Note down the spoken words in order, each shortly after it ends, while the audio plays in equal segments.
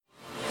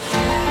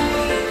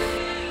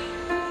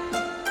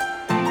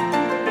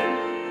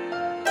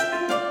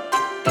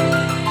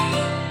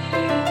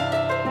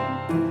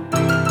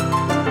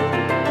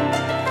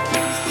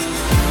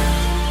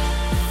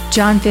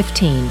John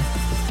 15.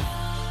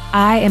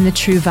 I am the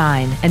true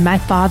vine, and my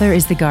Father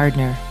is the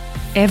gardener.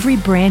 Every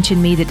branch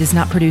in me that does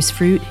not produce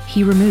fruit,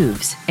 he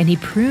removes, and he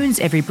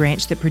prunes every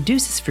branch that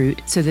produces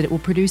fruit so that it will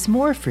produce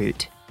more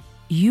fruit.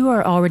 You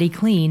are already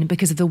clean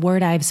because of the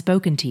word I have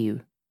spoken to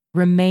you.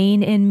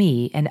 Remain in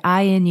me, and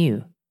I in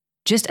you.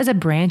 Just as a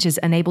branch is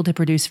unable to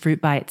produce fruit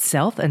by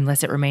itself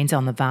unless it remains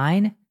on the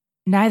vine,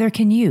 neither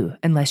can you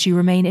unless you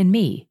remain in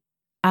me.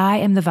 I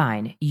am the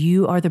vine,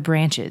 you are the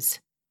branches.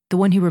 The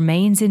one who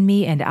remains in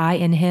me and I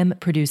in him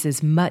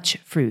produces much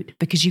fruit,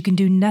 because you can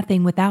do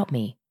nothing without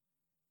me.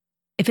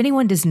 If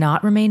anyone does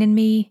not remain in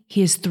me,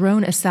 he is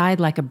thrown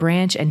aside like a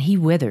branch and he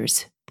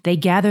withers. They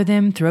gather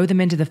them, throw them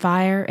into the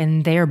fire,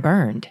 and they are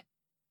burned.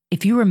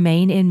 If you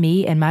remain in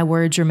me and my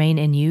words remain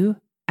in you,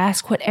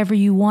 ask whatever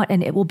you want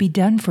and it will be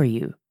done for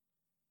you.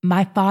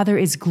 My Father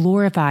is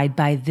glorified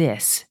by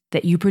this,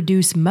 that you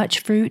produce much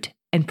fruit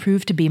and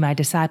prove to be my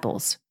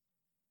disciples.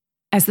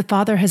 As the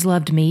Father has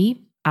loved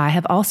me, I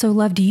have also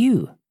loved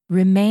you.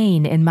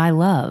 Remain in my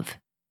love.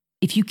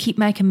 If you keep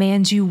my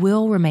commands, you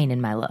will remain in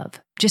my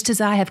love, just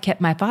as I have kept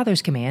my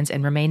Father's commands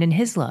and remain in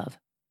his love.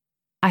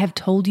 I have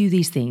told you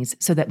these things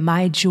so that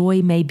my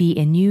joy may be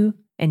in you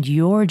and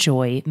your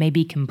joy may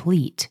be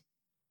complete.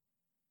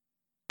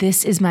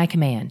 This is my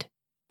command.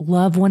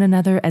 Love one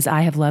another as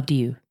I have loved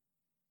you.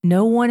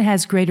 No one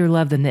has greater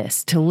love than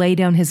this, to lay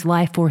down his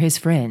life for his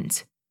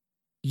friends.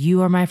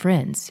 You are my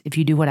friends if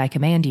you do what I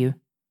command you.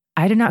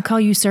 I do not call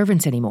you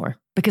servants anymore,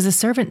 because a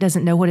servant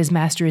doesn't know what his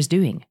master is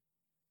doing.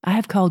 I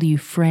have called you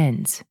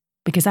friends,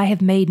 because I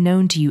have made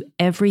known to you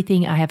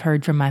everything I have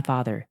heard from my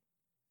Father.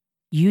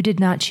 You did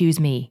not choose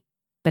me,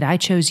 but I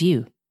chose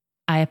you.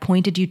 I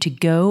appointed you to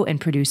go and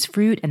produce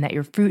fruit, and that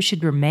your fruit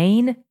should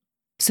remain,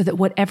 so that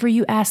whatever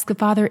you ask the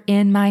Father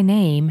in my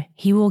name,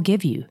 he will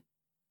give you.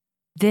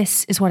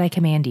 This is what I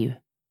command you.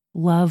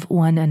 Love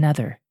one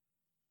another.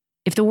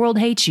 If the world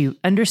hates you,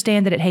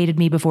 understand that it hated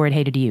me before it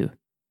hated you.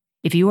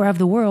 If you are of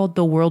the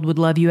world would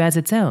love you as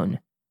its own.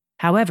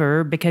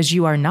 However, because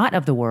you are not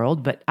of the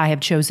world, but I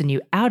have chosen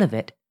you out of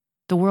it,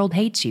 the world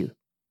hates you.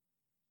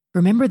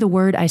 Remember the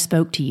word I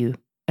spoke to you.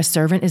 A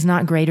servant is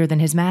not greater than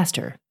his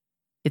master.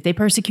 If they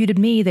persecuted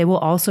me, they will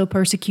also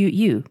persecute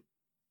you.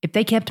 If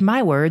they kept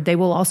my word, they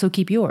will also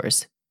keep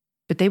yours.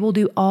 But they will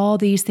do all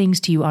these things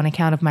to you on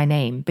account of my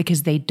name,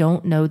 because they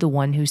don't know the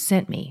one who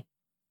sent me.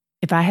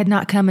 If I had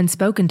not come and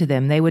spoken to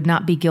them, they would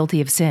not be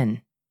guilty of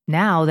sin.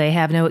 Now they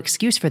have no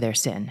excuse for their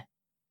sin.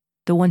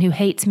 The one who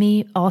hates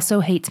me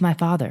also hates my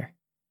Father.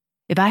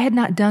 If I had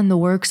not done the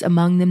works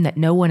among them that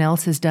no one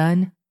else has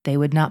done, they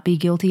would not be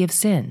guilty of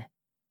sin.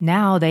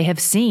 Now they have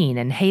seen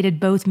and hated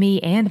both me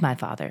and my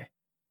Father.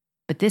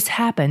 But this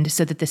happened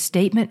so that the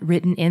statement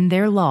written in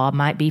their law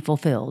might be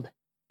fulfilled.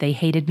 They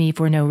hated me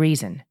for no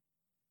reason.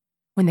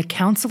 When the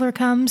Counselor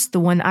comes, the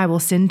one I will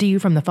send to you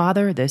from the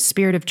Father, the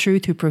Spirit of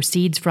truth who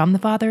proceeds from the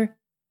Father,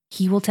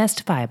 he will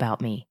testify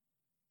about me.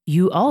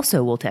 You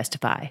also will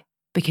testify,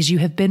 because you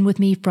have been with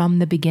me from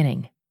the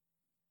beginning.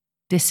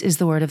 This is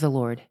the word of the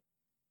Lord.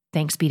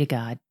 Thanks be to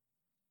God.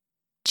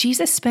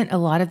 Jesus spent a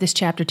lot of this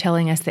chapter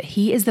telling us that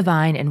he is the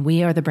vine and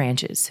we are the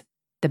branches.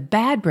 The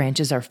bad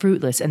branches are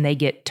fruitless and they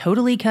get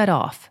totally cut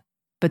off,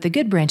 but the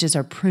good branches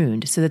are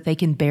pruned so that they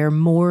can bear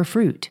more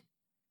fruit.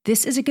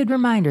 This is a good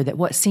reminder that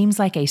what seems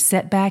like a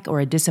setback or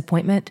a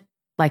disappointment,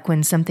 like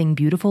when something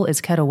beautiful is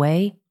cut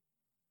away,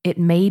 it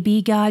may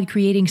be God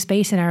creating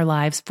space in our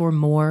lives for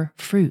more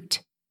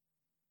fruit.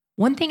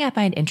 One thing I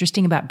find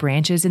interesting about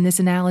branches in this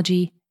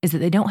analogy is that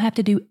they don't have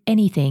to do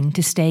anything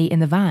to stay in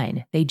the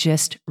vine. They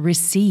just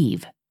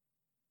receive.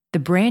 The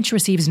branch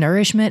receives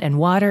nourishment and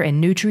water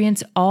and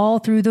nutrients all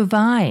through the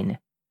vine,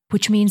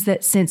 which means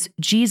that since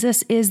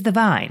Jesus is the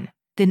vine,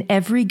 then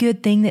every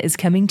good thing that is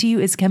coming to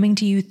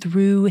you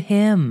through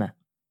him.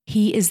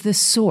 He is the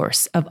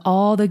source of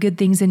all the good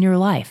things in your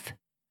life.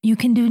 You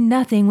can do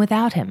nothing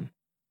without him.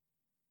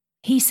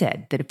 He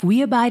said that if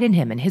we abide in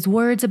him and his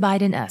words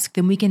abide in us,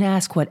 then we can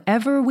ask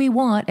whatever we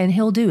want and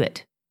he'll do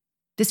it.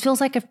 This feels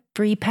like a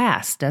free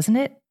pass, doesn't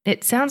it?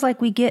 It sounds like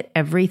we get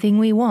everything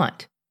we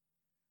want.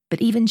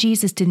 But even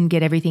Jesus didn't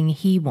get everything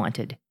he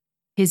wanted.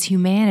 His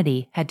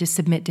humanity had to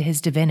submit to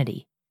his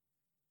divinity.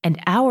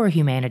 And our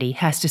humanity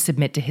has to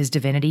submit to his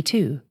divinity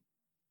too,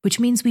 which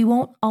means we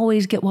won't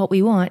always get what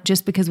we want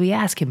just because we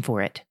ask him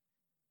for it.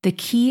 The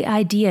key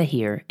idea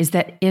here is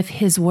that if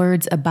his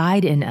words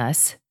abide in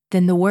us,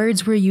 then the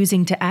words we're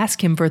using to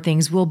ask him for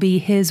things will be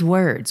his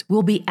words.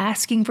 We'll be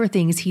asking for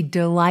things he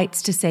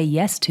delights to say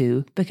yes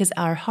to because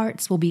our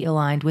hearts will be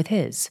aligned with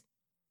his.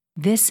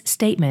 This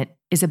statement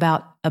is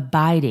about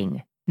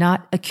abiding,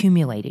 not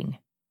accumulating.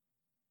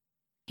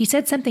 He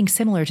said something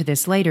similar to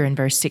this later in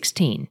verse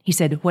 16. He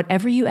said,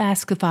 "Whatever you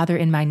ask the Father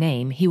in my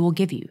name, he will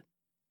give you."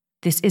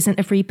 This isn't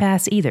a free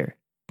pass either.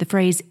 The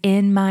phrase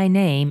 "in my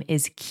name"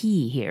 is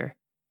key here.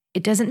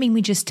 It doesn't mean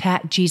we just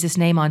tack Jesus'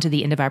 name onto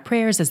the end of our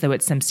prayers as though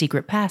it's some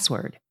secret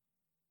password.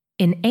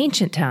 In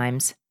ancient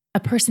times, a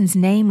person's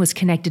name was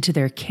connected to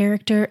their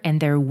character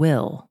and their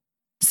will.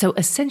 So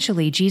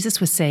essentially, Jesus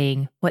was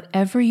saying,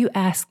 whatever you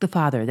ask the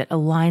Father that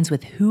aligns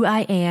with who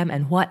I am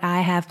and what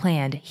I have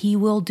planned, He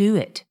will do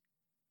it.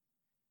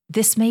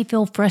 This may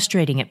feel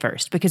frustrating at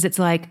first because it's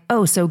like,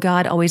 oh, so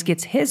God always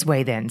gets His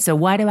way then, so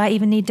why do I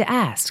even need to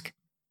ask?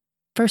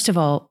 First of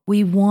all,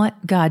 we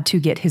want God to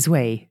get His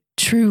way,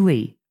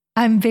 truly.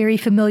 I'm very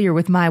familiar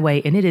with my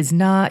way, and it is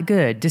not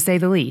good, to say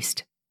the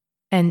least.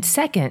 And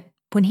second,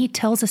 when He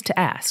tells us to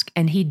ask,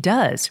 and He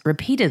does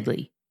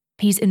repeatedly,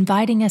 He's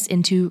inviting us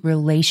into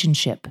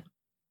relationship.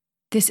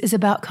 This is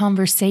about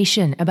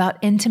conversation, about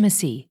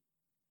intimacy.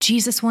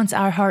 Jesus wants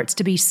our hearts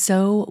to be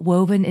so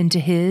woven into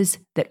His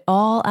that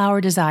all our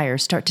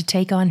desires start to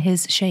take on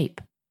His shape.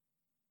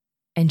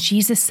 And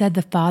Jesus said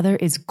the Father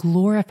is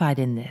glorified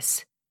in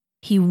this.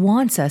 He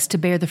wants us to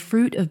bear the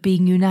fruit of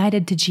being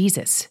united to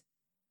Jesus.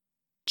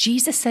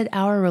 Jesus said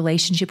our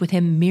relationship with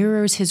Him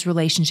mirrors His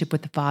relationship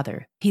with the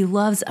Father. He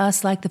loves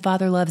us like the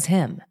Father loves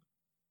Him.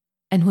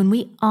 And when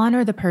we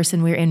honor the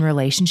person we're in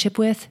relationship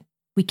with,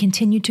 we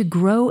continue to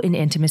grow in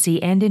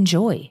intimacy and in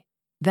joy.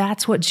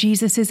 That's what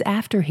Jesus is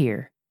after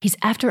here. He's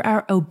after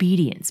our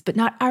obedience, but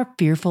not our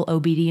fearful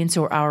obedience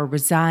or our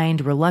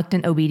resigned,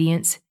 reluctant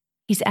obedience.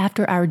 He's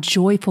after our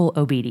joyful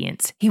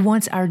obedience. He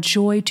wants our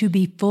joy to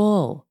be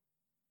full.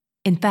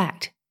 In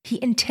fact, He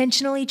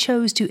intentionally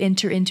chose to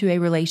enter into a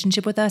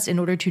relationship with us in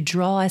order to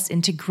draw us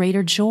into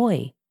greater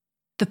joy.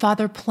 The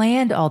Father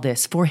planned all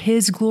this for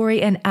His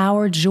glory and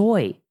our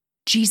joy.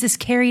 Jesus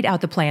carried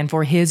out the plan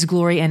for His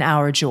glory and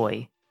our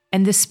joy.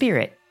 And the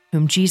Spirit,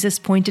 whom Jesus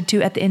pointed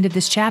to at the end of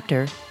this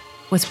chapter,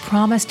 was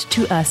promised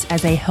to us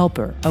as a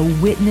helper, a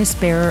witness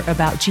bearer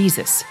about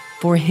Jesus,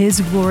 for His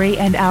glory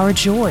and our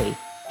joy.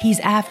 He's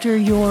after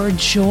your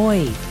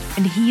joy,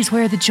 and He's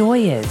where the joy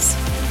is.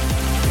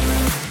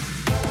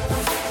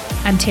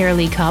 I'm Tara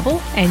Lee Cobble,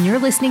 and you're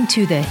listening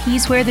to the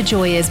He's Where the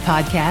Joy Is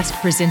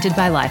podcast presented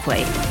by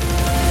Lifeway.